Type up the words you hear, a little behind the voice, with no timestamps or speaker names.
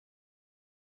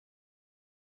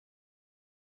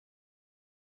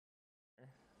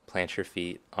Plant your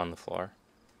feet on the floor.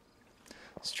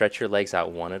 Stretch your legs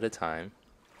out one at a time.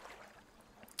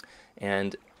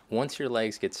 And once your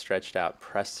legs get stretched out,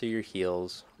 press through your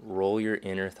heels, roll your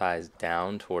inner thighs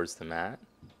down towards the mat,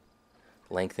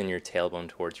 lengthen your tailbone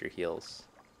towards your heels.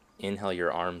 Inhale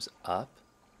your arms up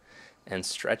and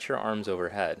stretch your arms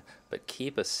overhead, but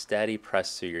keep a steady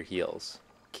press through your heels.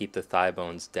 Keep the thigh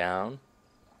bones down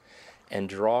and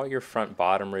draw your front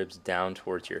bottom ribs down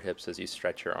towards your hips as you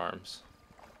stretch your arms.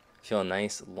 Feel a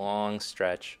nice long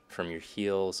stretch from your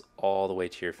heels all the way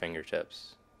to your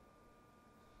fingertips.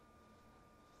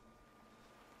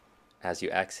 As you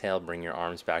exhale, bring your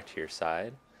arms back to your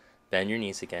side. Bend your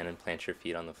knees again and plant your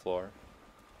feet on the floor.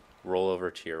 Roll over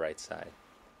to your right side.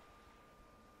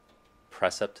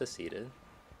 Press up to seated.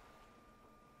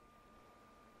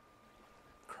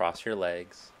 Cross your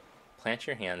legs. Plant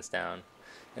your hands down.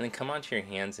 And then come onto your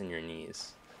hands and your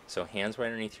knees. So hands right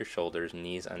underneath your shoulders,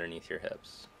 knees underneath your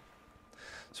hips.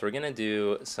 So we're going to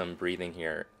do some breathing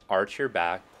here. Arch your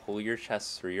back, pull your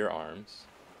chest through your arms.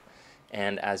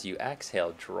 And as you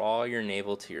exhale, draw your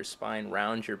navel to your spine,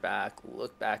 round your back,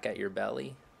 look back at your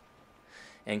belly.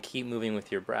 And keep moving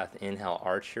with your breath. Inhale,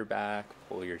 arch your back,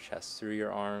 pull your chest through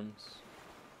your arms.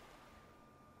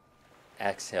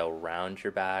 Exhale, round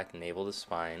your back, navel to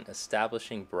spine,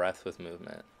 establishing breath with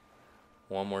movement.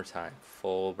 One more time.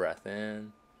 Full breath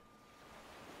in.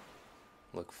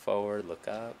 Look forward, look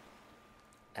up.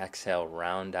 Exhale,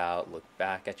 round out, look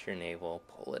back at your navel,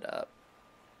 pull it up.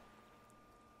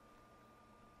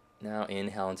 Now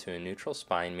inhale into a neutral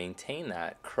spine, maintain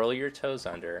that, curl your toes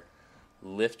under,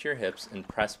 lift your hips, and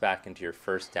press back into your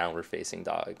first downward facing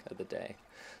dog of the day.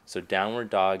 So downward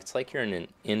dog, it's like you're in an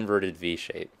inverted V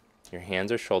shape. Your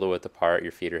hands are shoulder width apart,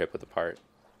 your feet are hip width apart.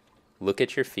 Look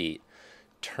at your feet.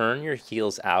 Turn your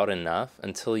heels out enough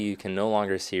until you can no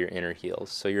longer see your inner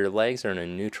heels. So your legs are in a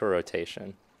neutral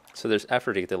rotation. So there's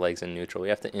effort to get the legs in neutral. We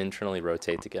have to internally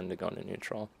rotate to get them to go into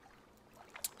neutral.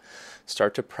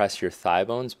 Start to press your thigh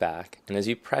bones back. And as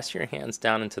you press your hands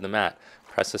down into the mat,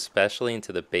 press especially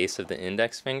into the base of the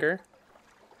index finger.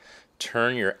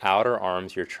 Turn your outer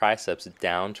arms, your triceps,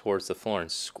 down towards the floor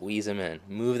and squeeze them in.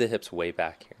 Move the hips way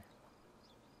back here.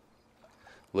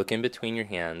 Look in between your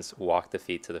hands, walk the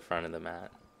feet to the front of the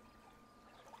mat.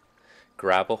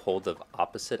 Grab a hold of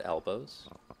opposite elbows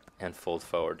and fold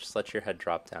forward. Just let your head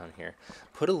drop down here.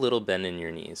 Put a little bend in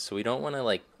your knees. So we don't want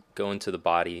to go into the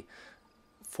body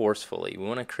forcefully. We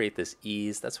want to create this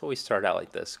ease. That's why we start out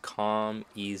like this. Calm,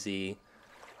 easy,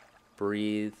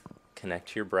 breathe, connect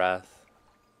to your breath,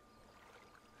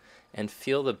 and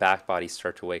feel the back body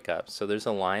start to wake up. So there's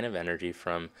a line of energy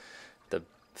from the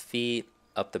feet,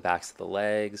 up the backs of the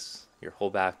legs, your whole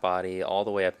back body, all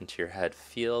the way up into your head.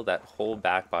 Feel that whole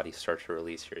back body start to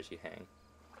release here as you hang.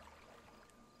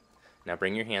 Now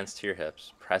bring your hands to your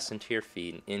hips, press into your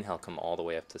feet, and inhale, come all the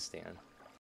way up to stand.